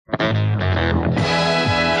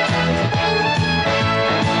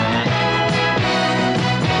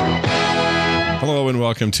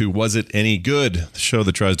welcome to Was It Any Good? The show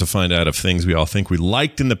that tries to find out if things we all think we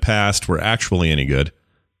liked in the past were actually any good.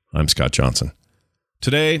 I'm Scott Johnson.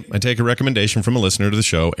 Today, I take a recommendation from a listener to the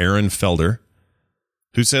show, Aaron Fiedler,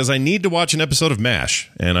 who says, I need to watch an episode of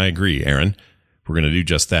MASH. And I agree, Aaron. We're going to do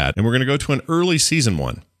just that. And we're going to go to an early season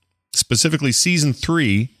one, specifically season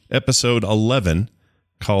 3, episode 11,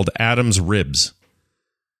 called Adam's Ribs.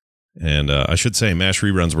 And I should say MASH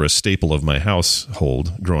reruns were a staple of my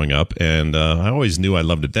household growing up, and I always knew I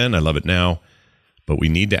loved it then, I love it now, but we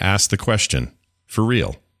need to ask the question, for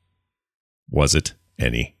real, was it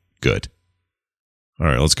any good? All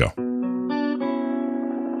right, let's go. All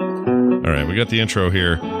right, we got the intro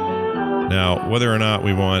here. Now, whether or not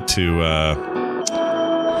we want to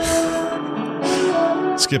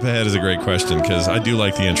skip ahead is a great question, because I do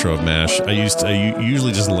like the intro of MASH. I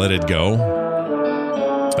usually just let it go.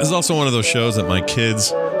 This is also one of those shows that my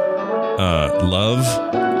kids love,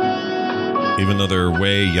 even though they're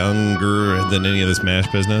way younger than any of this MASH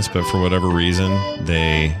business, but for whatever reason,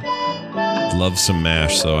 they love some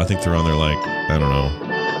MASH, so I think they're on their, like, I don't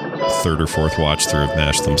know, third or fourth watch through of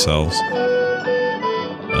MASH themselves.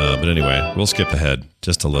 But anyway, we'll skip ahead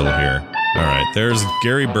just a little here. All right, there's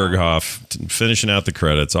Gary Berghoff finishing out the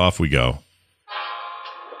credits. Off we go.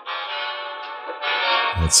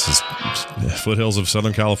 It's just foothills of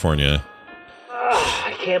Southern California. Oh,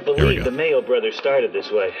 I can't believe the Mayo brothers started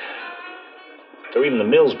this way. Or even the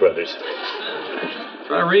Mills brothers.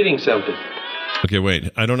 Try reading something. Okay,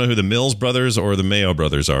 wait. I don't know who the Mills brothers or the Mayo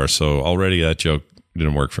brothers are, so already that joke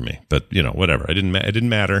didn't work for me. But, you know, whatever. It didn't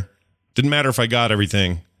matter. Didn't matter if I got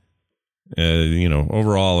everything.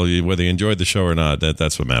 Overall, whether you enjoyed the show or not,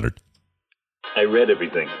 that's what mattered. I read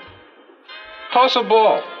everything. Toss a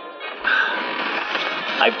ball.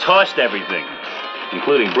 I've tossed everything,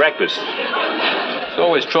 including breakfast. It's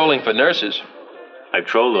always trolling for nurses. I've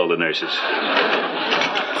trolled all the nurses.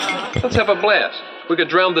 Let's have a blast. We could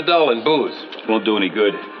drown the dull in booze. Won't do any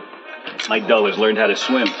good. My dull has learned how to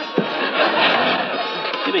swim. Maybe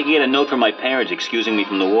I can get a note from my parents excusing me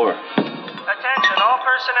from the war. Attention, all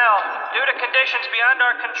personnel. Due to conditions beyond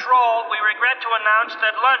our control, we regret to announce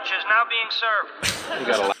that lunch is now being served. You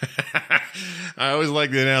gotta I always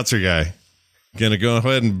like the announcer guy. Gonna go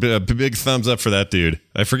ahead and big thumbs up for that dude.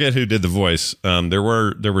 I forget who did the voice. There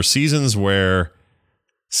were seasons where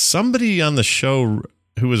somebody on the show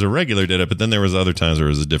who was a regular did it, but then there was other times where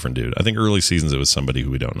it was a different dude. I think early seasons it was somebody who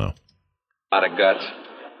we don't know. A lot of guts.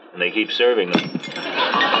 And they keep serving them.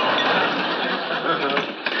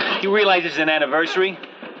 You realize it's an anniversary?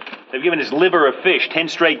 They've given us liver of fish 10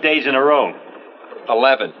 straight days in a row.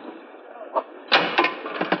 11.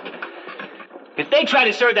 If they try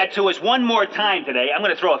to serve that to us one more time today, I'm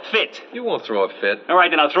going to throw a fit. You won't throw a fit. All right,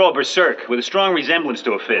 then I'll throw a berserk with a strong resemblance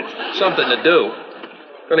to a fit. Something to do.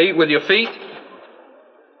 Gonna eat with your feet?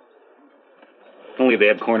 Only they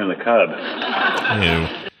have corn on the cob. Ew.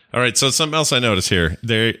 All right, so something else I noticed here.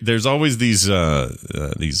 There's always these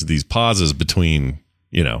pauses between,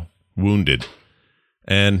 wounded.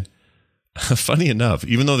 And funny enough,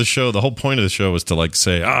 even though the whole point of the show was to like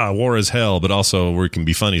say, war is hell, but also we can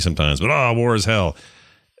be funny sometimes, but war is hell.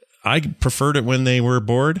 I preferred it when they were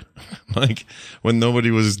bored, like when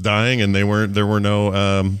nobody was dying and there were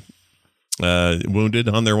no wounded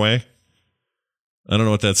on their way. I don't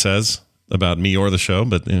know what that says about me or the show,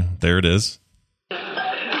 but there it is.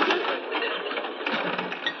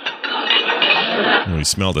 We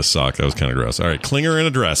smelled this sock. That was kind of gross. All right, Klinger in a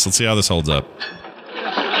dress. Let's see how this holds up.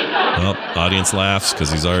 Well, audience laughs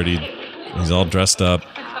because he's all dressed up.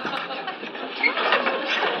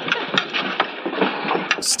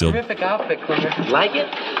 Still. Terrific outfit, Klinger. Like it?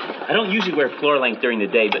 I don't usually wear floor length during the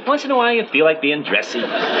day, but once in a while you feel like being dressy.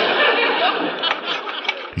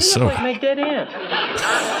 He's so like my dead aunt.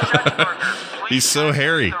 He's so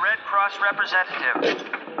hairy. The Red Cross representative.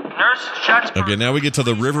 Nurse Schutzberg. Okay, now we get to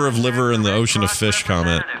the river of liver and the ocean of fish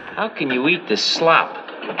comment. How can you eat the slop?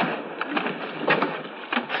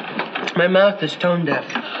 My mouth is tone deaf.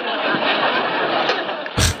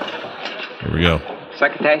 Here we go.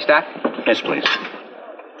 Succotash, Doc? Yes, please.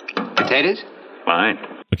 Potatoes? Fine.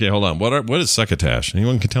 Okay, hold on. What is succotash?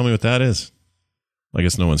 Anyone can tell me what that is? I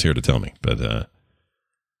guess no one's here to tell me, but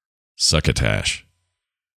succotash.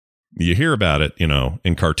 You hear about it,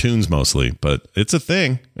 in cartoons mostly, but it's a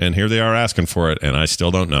thing, and here they are asking for it, and I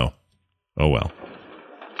still don't know. Oh, well.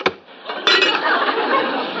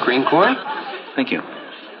 Green corn? Thank you.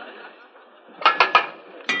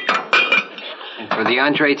 And for the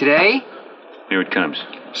entree today? Here it comes.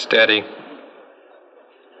 Steady.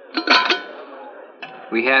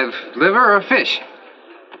 We have liver or fish?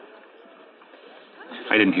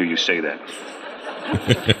 I didn't hear you say that.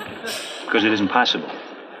 Because it isn't possible.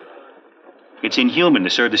 It's inhuman to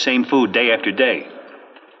serve the same food day after day.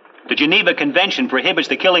 The Geneva Convention prohibits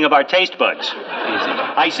the killing of our taste buds.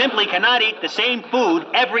 I simply cannot eat the same food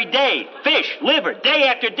every day. Fish, liver, day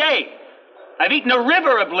after day. I've eaten a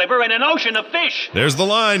river of liver and an ocean of fish. There's the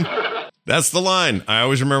line. That's the line. I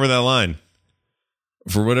always remember that line.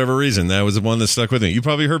 For whatever reason, that was the one that stuck with me. You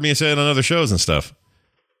probably heard me say it on other shows and stuff.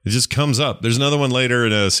 It just comes up. There's another one later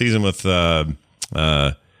in a season with the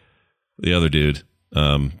other dude,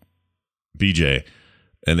 BJ.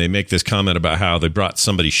 And they make this comment about how they brought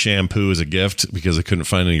somebody shampoo as a gift because they couldn't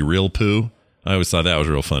find any real poo. I always thought that was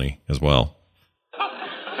real funny as well.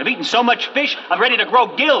 I've eaten so much fish, I'm ready to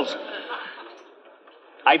grow gills.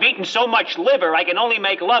 I've eaten so much liver, I can only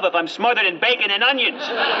make love if I'm smothered in bacon and onions.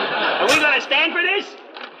 Are we going to stand for this?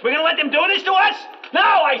 We're going to let them do this to us? No,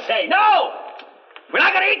 I say, no! We're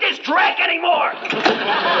not going to eat this dreck anymore!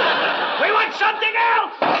 We want something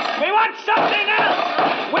else! We want something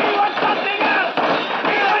else! We want something else!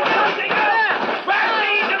 We want something else!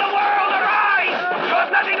 Rallies of the world, arise! You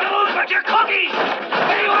have nothing to lose but your cookies!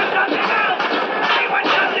 We want something else! We want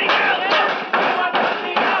something else! We want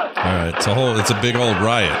something else! All right, it's a big old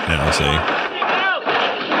riot now, see?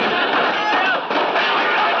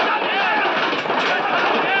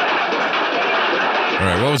 All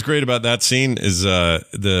right, what was great about that scene is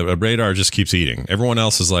the Radar just keeps eating. Everyone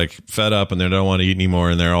else is like fed up and they don't want to eat anymore,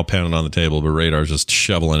 and they're all pounding on the table, but Radar's just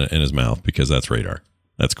shoveling it in his mouth because that's Radar.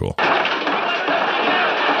 That's cool. Oh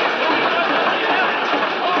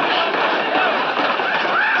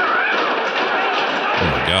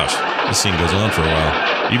my gosh, this scene goes on for a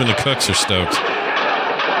while. Even the cooks are stoked.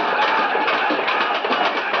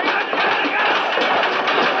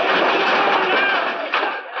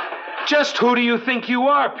 Just who do you think you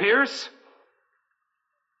are, Pierce?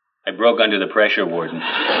 I broke under the pressure, Warden.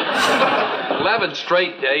 11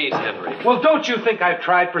 straight days, Henry. Well, don't you think I've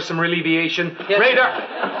tried for some relievation? Yes.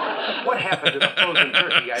 Radar, what happened to the frozen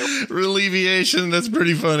turkey? Relievation, that's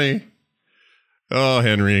pretty funny. Oh,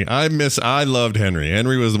 Henry. I loved Henry.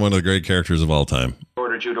 Henry was one of the great characters of all time.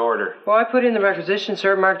 Ordered you to order. Well, I put in the requisition,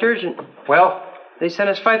 sir, marked urgent. Well? They sent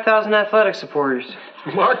us 5,000 athletic supporters.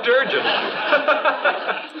 Marked urgent.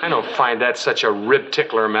 I don't find that such a rib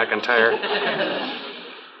tickler, McIntyre.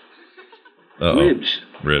 Uh-oh.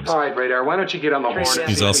 Ribs. All right, Radar, why don't you get on the horn?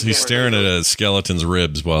 He's staring at a skeleton's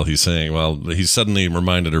ribs while he's saying, well, he's suddenly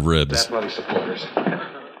reminded of ribs. Athletic supporters.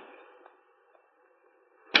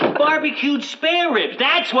 Barbecued spare ribs.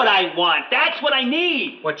 That's what I want. That's what I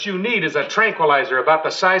need. What you need is a tranquilizer about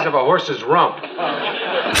the size of a horse's rump.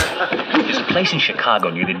 There's a place in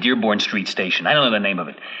Chicago near the Dearborn Street station. I don't know the name of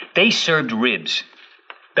it. They served ribs.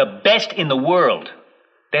 The best in the world.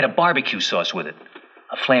 They had a barbecue sauce with it.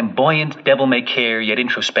 A flamboyant, devil-may-care, yet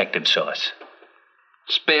introspective sauce.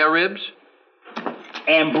 Spare ribs?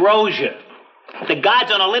 Ambrosia. The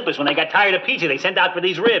gods on Olympus, when they got tired of pizza, they sent out for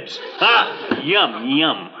these ribs. Ah, yum,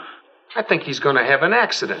 yum. I think he's going to have an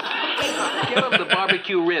accident. Give him the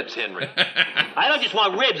barbecue ribs, Henry. I don't just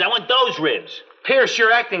want ribs. I want those ribs. Pierce,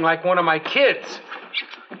 you're acting like one of my kids.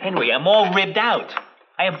 Henry, I'm all ribbed out.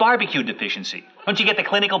 I have barbecue deficiency. Don't you get the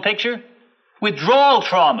clinical picture? Withdrawal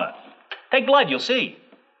trauma. Take blood, you'll see.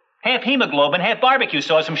 Half hemoglobin, half barbecue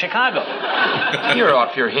sauce from Chicago. You're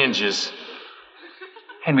off your hinges.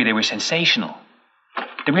 Henry, they were sensational.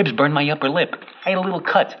 The ribs burned my upper lip. I had a little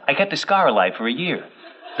cut. I kept the scar alive for a year.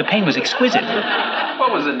 The pain was exquisite.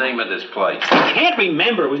 What was the name of this place? I can't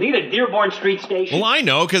remember. It was near the Dearborn Street station. Well, I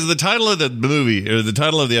know, because the title of the movie, or the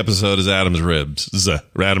title of the episode is Adam's Ribs.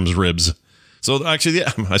 Adam's Ribs. So, actually,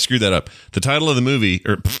 yeah, I screwed that up. The title of the movie,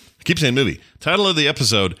 I keep saying movie. Title of the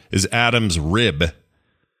episode is Adam's Rib.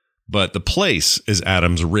 But the place is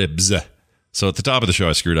Adam's Ribs. So at the top of the show,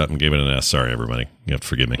 I screwed up and gave it an S. Sorry, everybody. You have to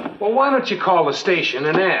forgive me. Well, why don't you call the station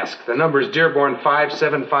and ask? The number's Dearborn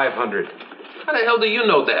 57500. How the hell do you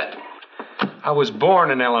know that? I was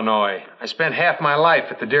born in Illinois. I spent half my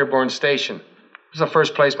life at the Dearborn station. It was the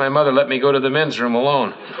first place my mother let me go to the men's room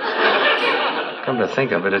alone. Come to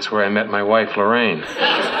think of it, it's where I met my wife, Lorraine. You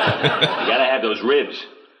gotta have those ribs.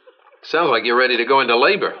 Sounds like you're ready to go into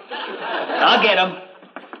labor. I'll get them.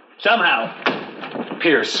 Somehow.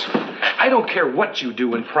 Pierce, I don't care what you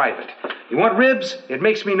do in private. You want ribs? It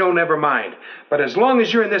makes me no never mind. But as long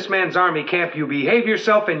as you're in this man's army camp, you behave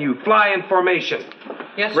yourself and you fly in formation.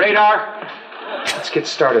 Yes, sir. Radar, let's get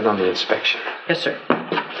started on the inspection. Yes, sir.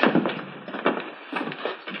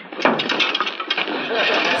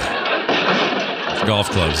 Golf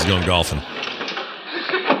clubs. He's going golfing.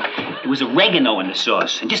 There was oregano in the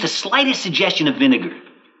sauce and just the slightest suggestion of vinegar.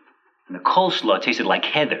 And the coleslaw tasted like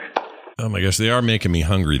heather. Oh my gosh, they are making me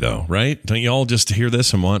hungry though, right? Don't you all just hear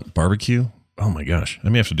this and want barbecue? Oh my gosh, I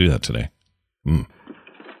may have to do that today. But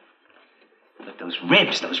those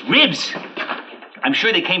ribs. I'm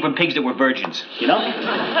sure they came from pigs that were virgins, you know?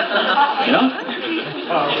 You know?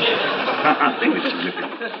 They were terrific.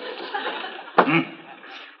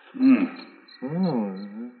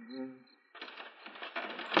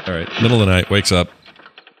 All right. Middle of the night, wakes up,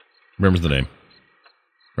 remembers the name.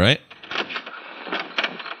 Right?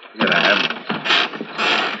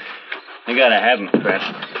 You gotta have them, Fred.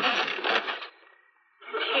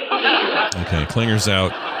 Okay, Klinger's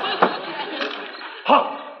out.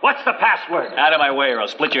 Oh, what's the password? Out of my way or I'll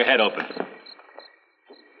split your head open.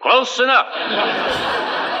 Close enough.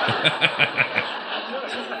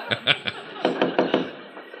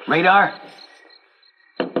 Radar?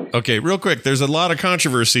 Okay, real quick. There's a lot of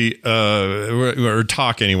controversy, or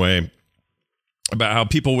talk anyway, about how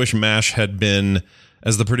people wish MASH had been,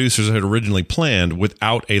 as the producers had originally planned,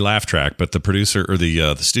 without a laugh track. But the producer or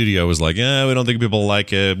the studio was like, "Yeah, we don't think people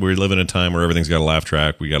like it. We live in a time where everything's got a laugh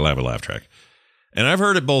track. We got to have a laugh track." And I've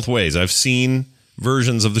heard it both ways. I've seen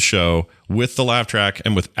versions of the show with the laugh track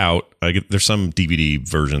and without. There's some DVD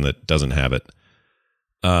version that doesn't have it.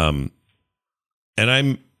 And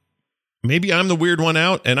maybe I'm the weird one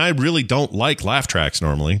out, and I really don't like laugh tracks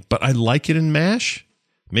normally, but I like it in MASH.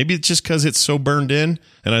 Maybe it's just because it's so burned in,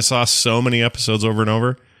 and I saw so many episodes over and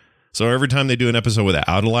over. So every time they do an episode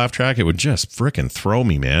without a laugh track, it would just frickin' throw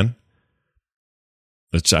me, man.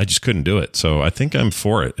 I just couldn't do it. So I think I'm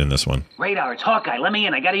for it in this one. Radar, it's Hawkeye. Let me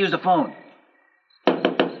in. I gotta use the phone.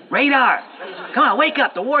 Radar! Come on, wake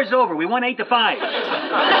up. The war's over. We won 8-5.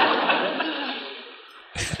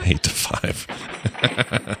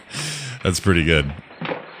 8-5. That's pretty good.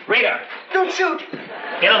 Radar! Don't shoot!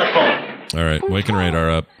 Get on the phone. All right, waking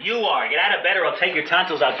Radar up. You are. Get out of bed or I'll take your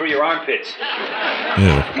tonsils out through your armpits. Ew.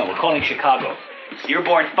 No, we're calling Chicago. You're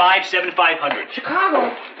born 57500.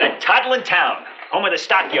 Chicago? That toddling town. Home of the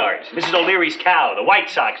stockyards. Mrs. O'Leary's cow. The White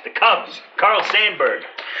Sox. The Cubs. Carl Sandburg.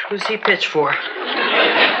 Who's he pitch for?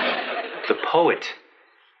 The poet.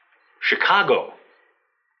 Chicago.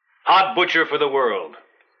 Hog butcher for the world.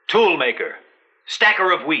 Tool maker.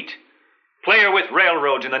 Stacker of wheat. Player with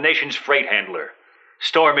railroads and the nation's freight handler.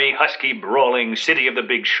 Stormy, husky, brawling city of the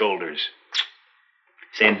big shoulders.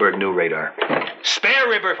 Sandburg knew Radar. Spare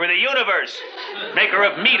River for the universe. Maker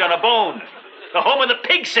of meat on a bone. The home of the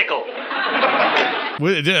pig sickle.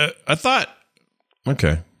 I thought,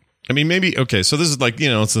 okay. I mean, maybe, okay, so this is like,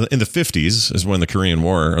 it's in the 50s is when the Korean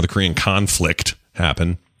War or the Korean conflict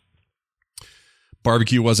happened.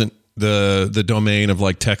 Barbecue wasn't the domain of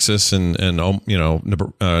like Texas and no,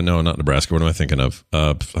 not Nebraska. What am I thinking of?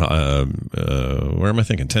 Where am I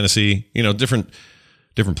thinking? Tennessee. Different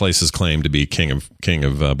places claim to be king of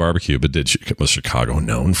barbecue, but was Chicago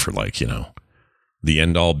known for like the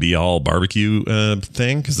end all be all barbecue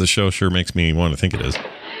thing? Because the show sure makes me want to think it is.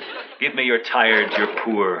 Give me your tired, your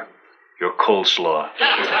poor, your coleslaw.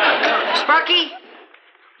 Sparky?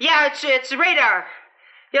 Yeah, it's Radar.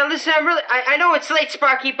 Yeah, listen, I know it's late,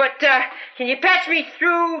 Sparky, but can you patch me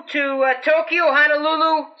through to Tokyo,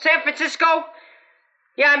 Honolulu, San Francisco?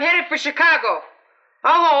 Yeah, I'm headed for Chicago.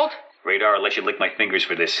 I'll hold. Radar, I'll let you lick my fingers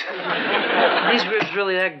for this. These ribs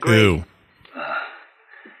really that great. Ew.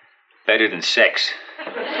 Better than sex.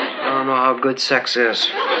 I don't know how good sex is.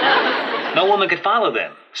 No woman could follow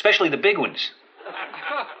them, especially the big ones.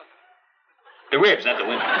 The ribs, not the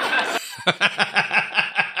women.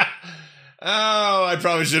 Oh, I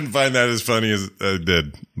probably shouldn't find that as funny as I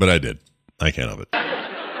did, but I did. I can't help it.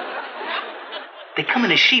 They come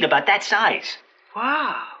in a sheet about that size.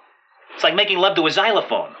 Wow. It's like making love to a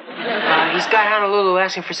xylophone. He's got Honolulu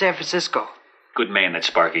asking for San Francisco. Good man, that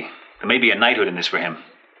Sparky. There may be a knighthood in this for him.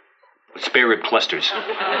 With spare rib clusters.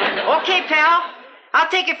 Okay, pal. I'll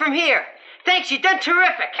take it from here. Thanks, you done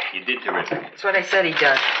terrific. You did terrific. That's what I said he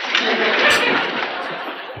does.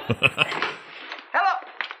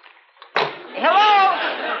 Hello?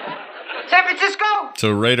 San Francisco?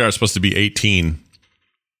 So Radar is supposed to be 18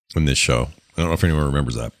 in this show. I don't know if anyone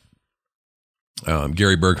remembers that.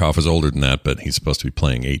 Gary Berghoff is older than that, but he's supposed to be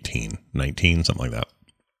playing 18, 19, something like that.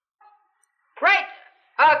 Right.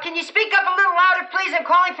 Can you speak up a little louder, please? I'm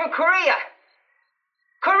calling from Korea.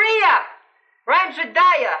 Korea! Rhymes with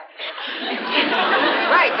Daya.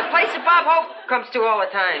 Right, the place that Bob Hope comes to all the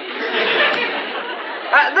time.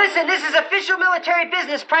 Listen, this is official military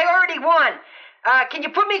business, priority 1. Can you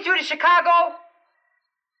put me through to Chicago?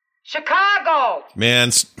 Chicago!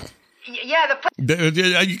 Man, Yeah, the place...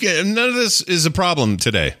 none of this is a problem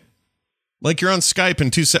today. Like you're on Skype in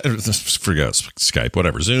 2 seconds. Forget Skype,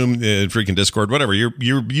 whatever. Zoom, freaking Discord, whatever.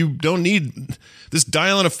 You don't need this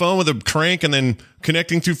dialing a phone with a crank and then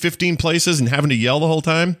connecting through 15 places and having to yell the whole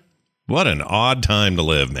time. What an odd time to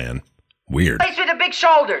live, man. Weird. Place with the big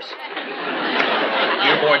shoulders.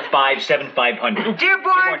 Dearborn 57500.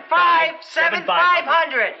 Dearborn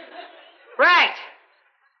 57500. Right.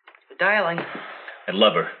 Dialing. I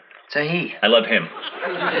love her. It's a he. I love him.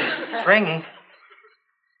 It's ringing.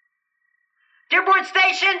 Dearborn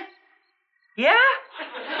Station? Yeah?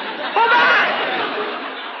 Hold on!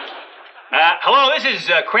 Hello, this is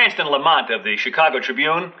Cranston Lamont of the Chicago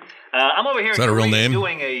Tribune. I'm over here Is that a real name?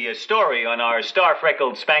 doing a story on our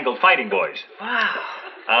star-freckled, spangled fighting boys. Wow.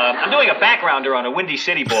 I'm doing a backgrounder on a Windy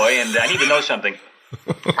City boy, and I need to know something.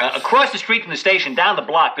 Across the street from the station, down the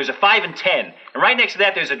block, there's a 5 and 10. And right next to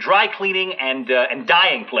that, there's a dry cleaning and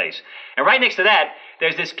dyeing place. And right next to that,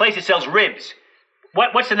 there's this place that sells ribs.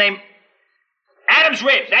 What's the name? Adam's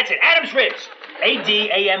Ribs. That's it. Adam's Ribs.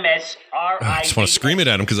 ADAMSRI. I just want to scream it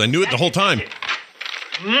at him because I knew it the whole time.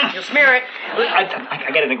 You'll smear it. I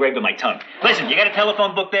got it engraved on my tongue. Listen, you got a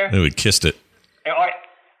telephone book there? We kissed it. All right.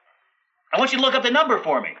 I want you to look up the number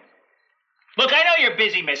for me. Look, I know you're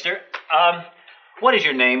busy, mister. What is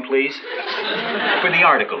your name, please? For the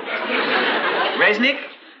article. Resnick?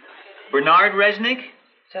 Bernard Resnick?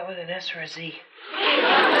 Is that with an S or a Z?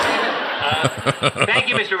 Thank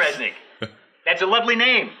you, Mr. Resnick. That's a lovely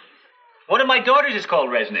name. One of my daughters is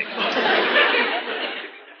called Resnick.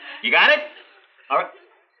 You got it? All right.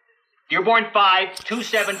 Dearborn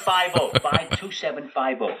 52750.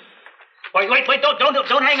 52750. Wait,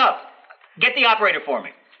 don't hang up. Get the operator for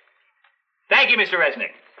me. Thank you, Mr.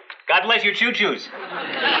 Resnick. God bless your choo-choos.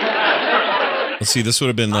 Let's see, this would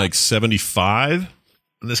have been like 75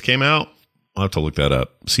 when this came out. I'll have to look that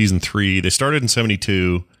up. Season 3. They started in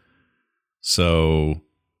 72. So,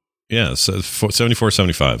 yeah, so 74,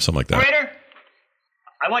 75, something like that. Operator,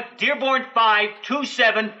 I want Dearborn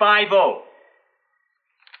 52750.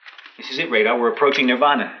 This is it, Radar. We're approaching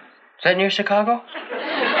Nirvana. Is that near Chicago?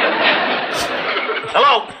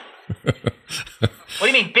 Hello? What do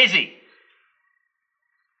you mean, busy?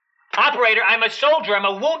 Operator, I'm a soldier. I'm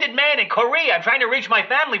a wounded man in Korea. I'm trying to reach my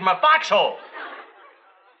family from a foxhole.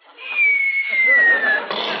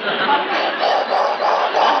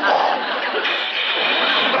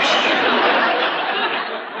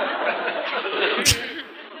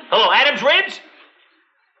 Hello, Adam's Ribs?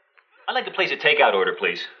 I'd like to place a takeout order,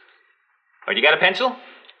 please. Oh, you got a pencil?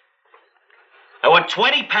 I want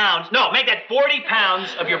 20 pounds. No, make that 40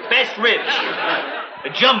 pounds of your best ribs. The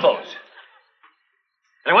jumbos.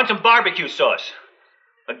 And I want some barbecue sauce.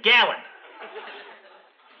 A gallon.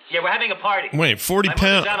 Yeah, we're having a party. Wait, 40 pounds. My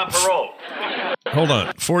mother's out on parole. Hold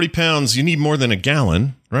on. 40 pounds, you need more than a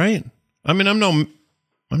gallon, right? I mean, I'm no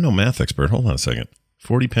math expert. Hold on a second.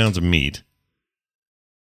 40 pounds of meat.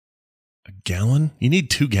 A gallon? You need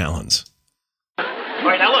 2 gallons. All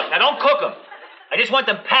right, now look, don't cook them. I just want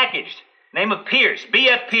them packaged. Name of Pierce,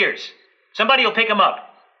 B.F. Pierce. Somebody will pick them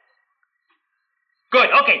up. Good,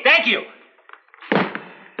 okay, thank you.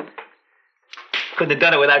 Couldn't have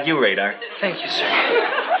done it without you, Radar. Thank you, sir.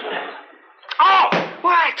 Oh!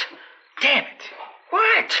 What? Damn it.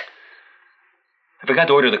 What? I forgot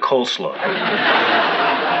to order the coleslaw.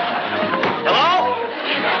 Hello?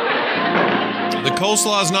 The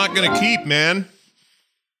coleslaw's not going to keep, man.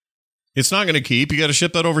 It's not going to keep. You got to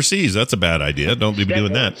ship that overseas. That's a bad idea. Don't be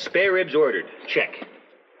doing that. Spare ribs ordered. Check.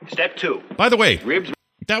 Step 2. By the way, Ribs.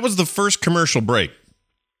 that was the first commercial break.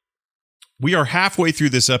 We are halfway through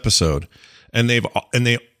this episode, and they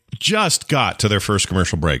just got to their first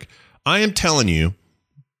commercial break. I am telling you,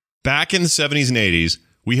 back in the 70s and 80s,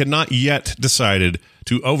 we had not yet decided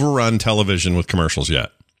to overrun television with commercials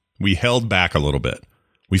yet. We held back a little bit.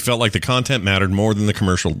 We felt like the content mattered more than the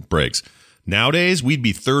commercial breaks. Nowadays, we'd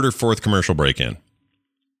be 3rd or 4th commercial break in.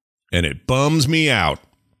 And it bums me out.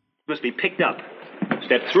 Must be picked up.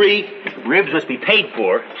 Step 3, ribs must be paid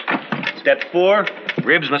for. Step 4,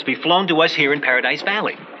 ribs must be flown to us here in Paradise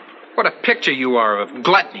Valley. What a picture you are of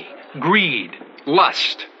gluttony, greed,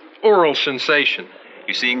 lust, oral sensation.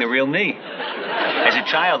 You're seeing the real me. As a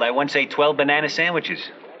child, I once ate 12 banana sandwiches.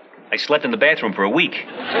 I slept in the bathroom for a week.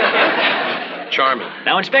 Charming.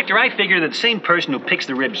 Now, Inspector, I figure that the same person who picks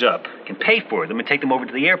the ribs up can pay for them and take them over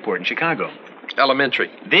to the airport in Chicago. Elementary.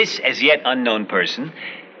 This, as yet unknown person,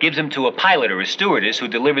 gives them to a pilot or a stewardess who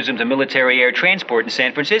delivers them to military air transport in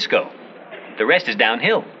San Francisco. The rest is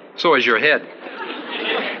downhill. So is your head.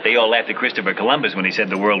 They all laughed at Christopher Columbus when he said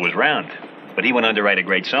the world was round. But he went on to write a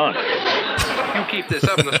great song. You keep this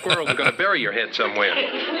up and the squirrels are going to bury your head somewhere.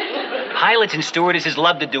 Pilots and stewardesses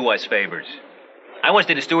love to do us favors. I once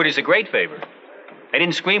did a stewardess a great favor. I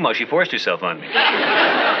didn't scream while she forced herself on me.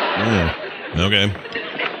 Okay.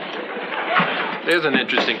 There's an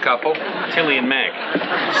interesting couple. Tilly and Mac.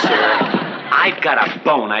 Sir, I've got a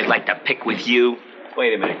bone I'd like to pick with you.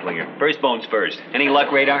 Wait a minute, Klinger. First bones first. Any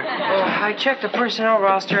luck, Radar? Oh, I checked the personnel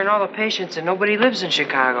roster and all the patients, and nobody lives in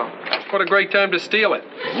Chicago. What a great time to steal it.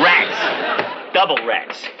 Rats. Double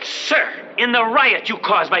rats. Sir, in the riot you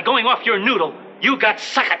caused by going off your noodle, you got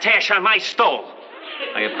succotash on my stole.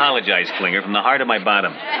 I apologize, Klinger, from the heart of my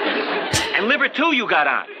bottom. And liver, too, you got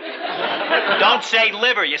on. Don't say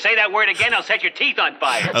liver. You say that word again, I'll set your teeth on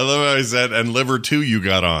fire. I love how he said, and liver too you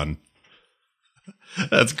got on.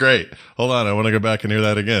 That's great. Hold on, I want to go back and hear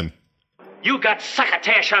that again. You got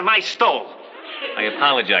succotash on my stole. I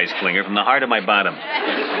apologize, Klinger, from the heart of my bottom.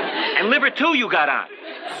 And liver, too, you got on.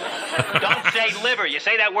 Don't say liver. You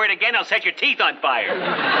say that word again, I'll set your teeth on fire.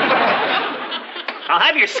 I'll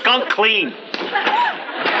have your skunk clean.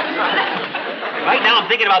 Right now I'm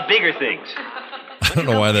thinking about bigger things. I don't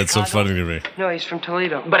know why that's so funny to me. No, he's from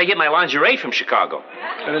Toledo. But I get my lingerie from Chicago.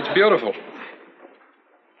 And it's beautiful.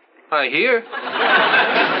 I hear.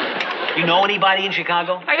 You know anybody in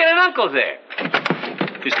Chicago? I got an uncle there.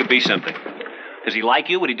 This could be something. Does he like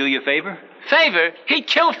you? Would he do you a favor? Favor? He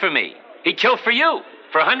killed for me. He killed for you.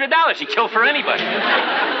 For $100, he killed for anybody.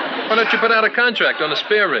 Why don't you put out a contract on the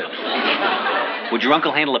spare ribs? Would your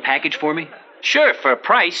uncle handle a package for me? Sure, for a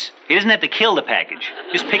price. He doesn't have to kill the package.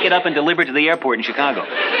 Just pick it up and deliver it to the airport in Chicago.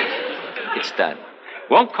 It's done.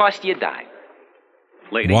 Won't cost you a dime.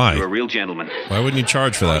 Lady, Why? you're a real gentleman. Why wouldn't you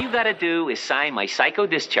charge for All that? you gotta do is sign my psycho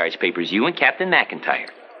discharge papers, you and Captain McIntyre.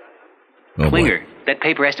 Oh, boy. Klinger, that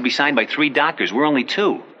paper has to be signed by 3 doctors. We're only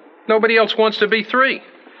 2. Nobody else wants to be 3.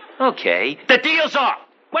 Okay, the deal's off.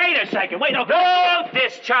 Wait a second, wait. No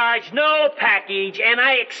discharge, no package, and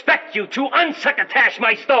I expect you to unsuccotash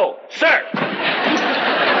my stove, sir.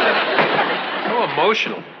 So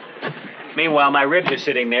emotional. Meanwhile, my ribs are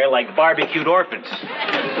sitting there like barbecued orphans.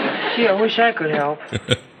 Gee, I wish I could help.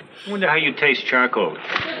 Wonder how you taste charcoal.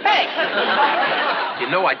 Hey! You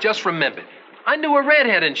know, I just remembered. I knew a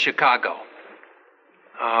redhead in Chicago.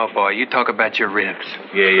 Oh, boy, you talk about your ribs.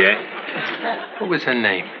 Yeah. What was her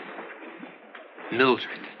name?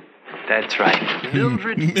 Mildred. That's right.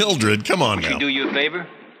 Mildred. Mildred, come on Would she now. do you a favor?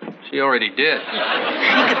 She already did.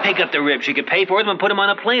 She could pick up the ribs. She could pay for them and put them on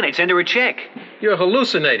a plane. I'd send her a check. You're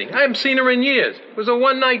hallucinating. I haven't seen her in years. It was a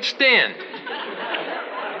one-night stand.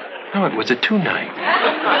 No, it was a 2-night.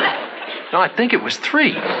 No, I think it was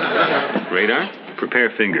 3. Radar, prepare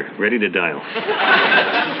finger. Ready to dial.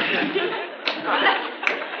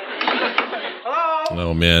 Hello?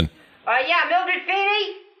 Oh, man. Yeah, Mildred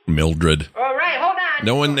Feeney? Mildred. All right, hold on.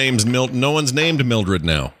 No one's named Mildred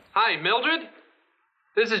now. Hi, Mildred.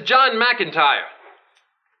 This is John McIntyre.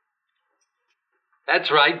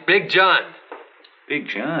 That's right, Big John. Big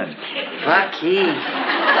John. Lucky.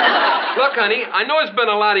 Look, honey, I know it's been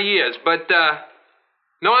a lot of years, but,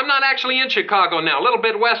 no, I'm not actually in Chicago now, a little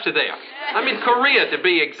bit west of there. I'm in Korea, to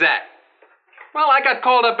be exact. Well, I got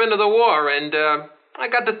called up into the war, and, I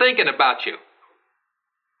got to thinking about you.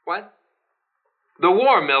 What? The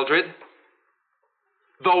war, Mildred.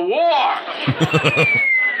 The war!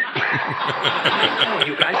 Oh,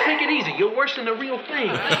 you guys, take it easy. You're worse than the real thing.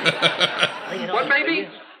 What, baby?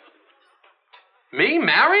 Me?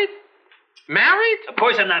 Married? Married? Of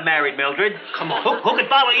course I'm not married, Mildred. Come on. Who can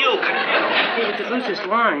follow you? Hey, we could lose this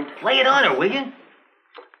line. Lay it on her, will you?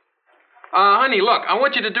 Honey, look, I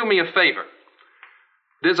want you to do me a favor.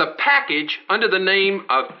 There's a package under the name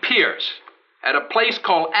of Pierce at a place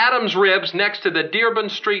called Adams Ribs next to the Dearborn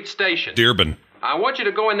Street station. Dearborn. I want you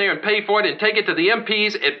to go in there and pay for it and take it to the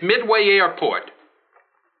MPs at Midway Airport.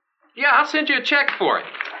 Yeah, I'll send you a check for it.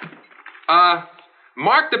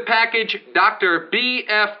 Mark the package Dr.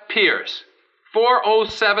 B.F. Pierce,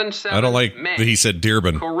 4077 I don't like Main, that he said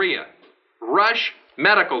Dearborn. Korea. Rush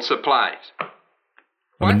Medical Supplies.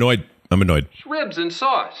 I'm annoyed. Ribs and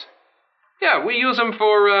sauce. Yeah, we use them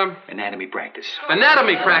for, Anatomy practice.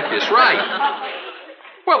 anatomy practice, right.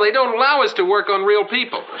 Well, they don't allow us to work on real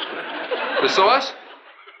people. The sauce?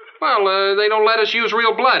 Well, they don't let us use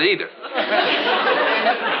real blood either.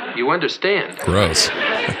 You understand? Gross.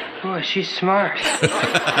 Boy, she's smart.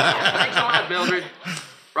 Thanks a lot, Mildred.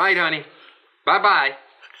 Right, honey. Bye-bye.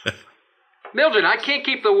 Mildred, I can't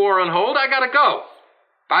keep the war on hold. I gotta go.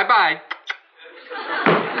 Bye-bye.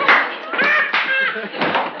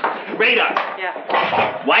 Radar.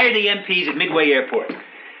 Yeah. Wire the MPs at Midway Airport.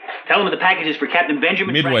 Tell them the package is for Captain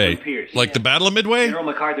Benjamin Midway. Franklin Pierce. Like the Battle of Midway? General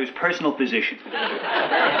MacArthur's personal physician.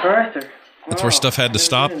 Arthur. That's where stuff had to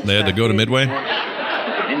stop. They had to go to Midway.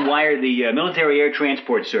 Then wire the Military Air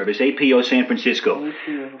Transport Service, APO San Francisco.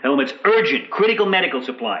 Tell them it's urgent, critical medical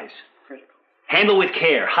supplies. Handle with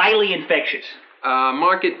care, highly infectious.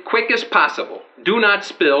 Mark it quick as possible. Do not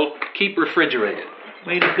spill. Keep refrigerated.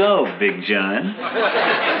 Way to go, Big John.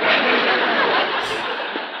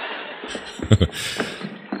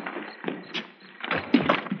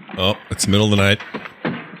 Oh, it's the middle of the night.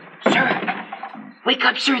 Sir, wake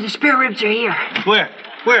up, sir. The spare ribs are here. Where?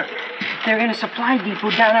 Where? They're in a supply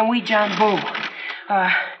depot down on Wee John Bull.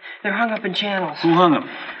 They're hung up in channels. Who hung them?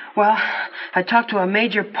 Well, I talked to a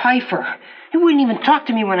Major Pfeiffer. He wouldn't even talk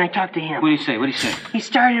to me when I talked to him. What do you say? What do you say? He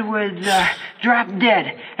started with drop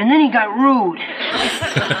dead, and then he got rude.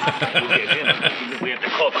 We have to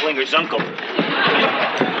call Klinger's uncle.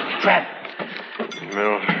 Trap.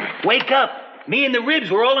 No. Wake up. Me and the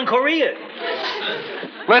ribs, we're all in Korea.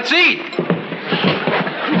 Let's eat.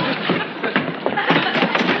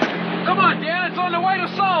 Come on, Dan. It's on the way to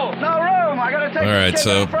Seoul. No room. I gotta take All right,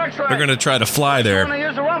 so they're going to try to fly there.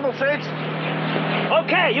 use the rumble seats.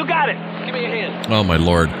 Okay, you got it. Give me a hand. Oh, my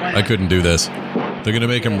Lord. I couldn't do this. They're going to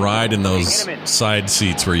make him ride in those side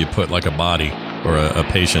seats where you put like a body or a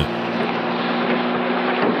patient.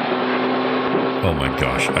 Oh, my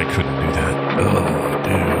gosh. I couldn't do that. Oh,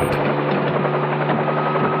 dude.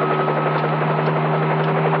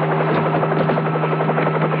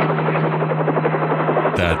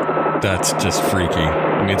 That's just freaky.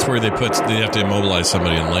 I mean, it's where they have to immobilize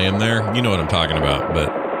somebody and lay him there. You know what I'm talking about, but.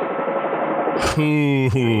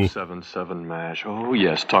 Ooh. 77 MASH. Oh,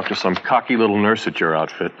 yes. Talk to some cocky little nurse at your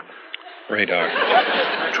outfit. Radar.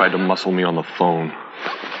 Tried to muscle me on the phone.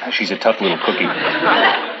 She's a tough little cookie.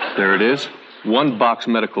 There it is. 1 box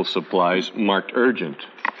medical supplies marked urgent.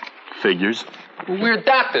 Figures. We're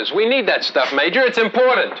doctors. We need that stuff, Major. It's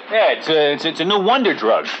important. Yeah, it's a no wonder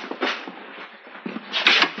drug.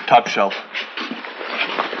 Top shelf.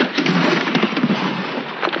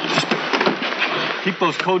 Keep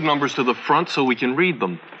those code numbers to the front so we can read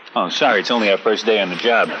them. Oh, sorry, it's only our first day on the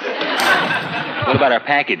job. What about our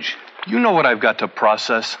package? You know what I've got to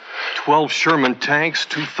process. 12 Sherman tanks,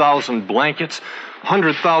 2,000 blankets,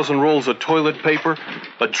 100,000 rolls of toilet paper,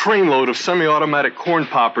 a trainload of semi-automatic corn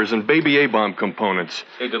poppers and baby A-bomb components.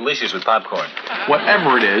 They're delicious with popcorn.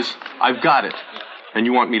 Whatever it is, I've got it. And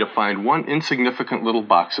you want me to find 1 insignificant little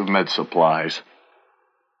box of med supplies.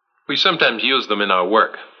 We sometimes use them in our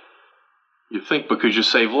work. You think because you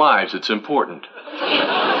save lives, it's important.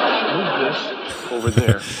 Move this over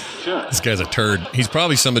there. Sure. This guy's a turd. He's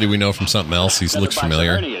probably somebody we know from something else. He looks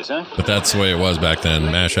familiar. But that's the way it was back then.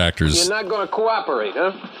 MASH actors. You're not going to cooperate,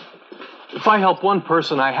 huh? If I help one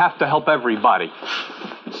person, I have to help everybody.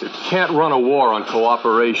 You can't run a war on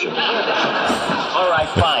cooperation. All right,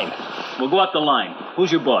 fine. We'll go up the line.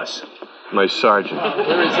 Who's your boss? My sergeant.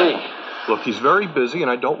 Where is he? Look, he's very busy,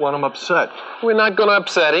 and I don't want him upset. We're not going to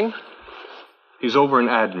upset him. He's over in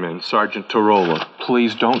admin, Sergeant Tarola.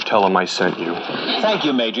 Please don't tell him I sent you. Thank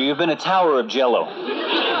you, Major. You've been a tower of jello.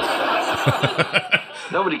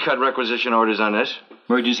 Nobody cut requisition orders on this.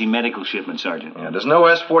 Emergency medical shipment, Sergeant. Yeah, there's no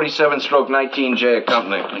S47-19J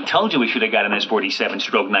accompanying. I told you we should have got an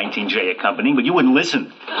S47-19J accompanying, but you wouldn't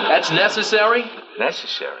listen. That's necessary?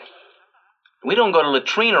 Necessary? We don't go to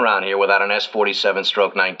latrine around here without an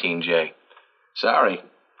S47-19J. Sorry.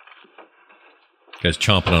 Guy's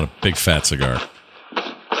chomping on a big fat cigar.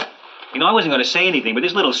 You know, I wasn't going to say anything, but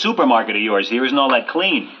this little supermarket of yours here isn't all that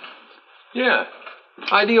clean. Yeah.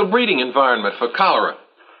 Ideal breeding environment for cholera.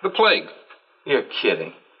 The plague. You're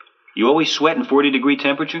kidding. You always sweat in 40-degree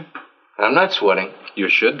temperature? I'm not sweating. You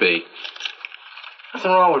should be.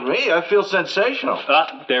 Nothing wrong with me. I feel sensational.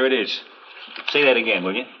 Ah, there it is. Say that again,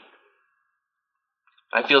 will you?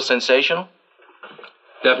 I feel sensational?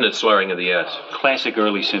 Definite slurring of the S. Classic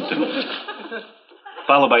early symptom.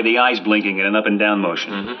 Followed by the eyes blinking in an up and down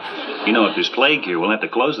motion. Mm-hmm. You know, if there's plague here, we'll have to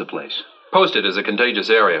close the place. Posted as a contagious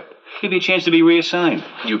area. Give you a chance to be reassigned.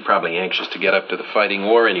 You're probably anxious to get up to the fighting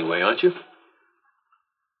war anyway, aren't you?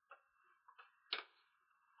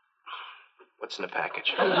 What's in the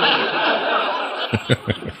package?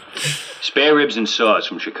 Spare ribs and sauce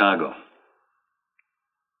from Chicago.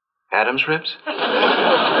 Adam's ribs? You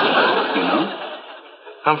know?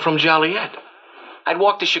 I'm from Joliet. I'd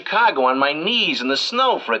walk to Chicago on my knees in the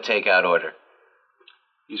snow for a takeout order.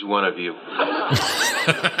 He's one of you.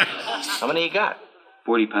 How many you got?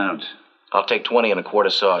 40 pounds. I'll take 20 and a quart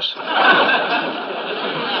of sauce. 10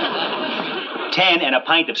 and a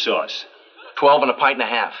pint of sauce. 12 and a pint and a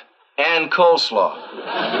half. And coleslaw.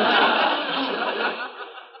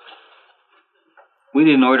 We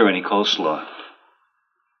didn't order any coleslaw.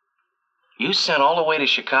 You sent all the way to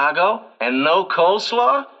Chicago and no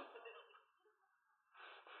coleslaw?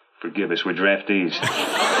 Forgive us, we're draftees.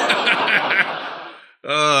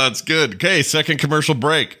 Oh, that's good. Okay, second commercial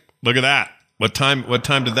break. Look at that. What time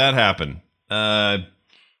did that happen? Oh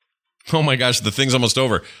my gosh, the thing's almost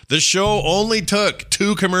over. The show only took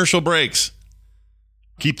 2 commercial breaks.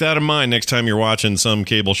 Keep that in mind next time you're watching some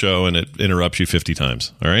cable show and it interrupts you 50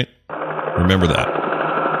 times. All right? Remember that.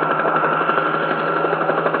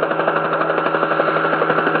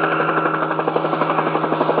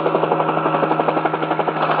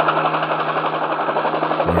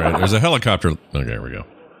 All right, there's a helicopter. Okay, here we go.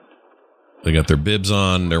 They got their bibs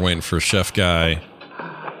on. They're waiting for Chef Guy.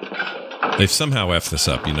 They've somehow effed this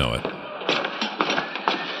up. You know it.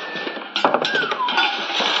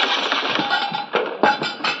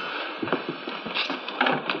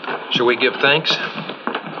 Shall we give thanks?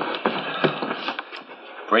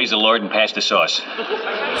 Praise the Lord and pass the sauce. Attention!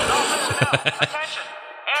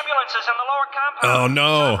 Ambulances in the lower compound. Oh,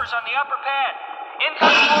 no. Choppers on the upper pad.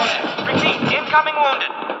 Incoming wounded. Repeat, incoming wounded.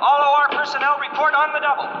 All OR personnel report on the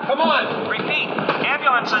double. Come on. Repeat,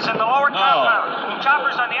 ambulances in the lower compound.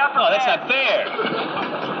 Choppers on the upper Oh, that's pad. not fair.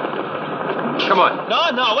 Come on.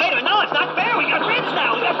 No, wait a minute. No, it's not fair. We got ribs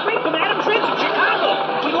now. We got free from Adam's Ribs in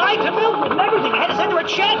Chicago. We lied to Mildred and everything. I had to send her a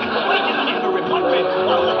check. Wait, didn't have a rib. One rib. A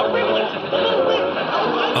riblets. A little rib.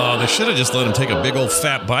 Oh, they should have just let him take a big old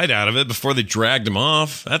fat bite out of it before they dragged him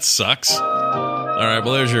off. That sucks. All right,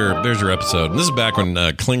 well, there's your episode. And this is back when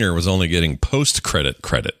Klinger was only getting post-credit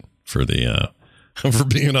for the for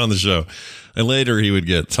being on the show. And later he would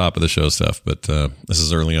get top of the show stuff, but this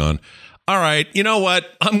is early on. All right, you know what?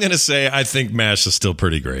 I'm going to say I think MASH is still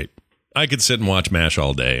pretty great. I could sit and watch MASH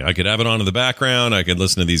all day. I could have it on in the background. I could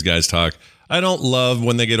listen to these guys talk. I don't love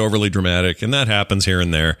when they get overly dramatic, and that happens here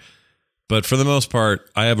and there. But for the most part,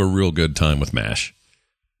 I have a real good time with MASH.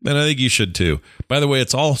 And I think you should too. By the way,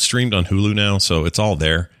 it's all streamed on Hulu now, so it's all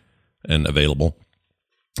there and available.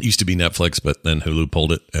 It used to be Netflix, but then Hulu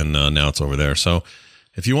pulled it, and now it's over there. So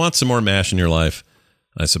if you want some more MASH in your life,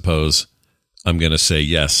 I suppose I'm going to say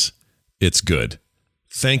yes, it's good.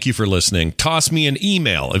 Thank you for listening. Toss me an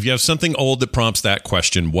email if you have something old that prompts that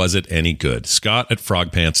question, was it any good?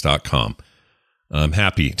 Scott@frogpants.com. I'm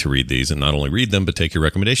happy to read these and not only read them, but take your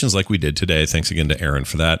recommendations like we did today. Thanks again to Aaron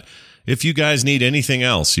for that. If you guys need anything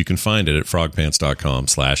else, you can find it at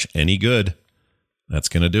frogpants.com/anygood. That's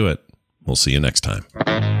going to do it. We'll see you next time.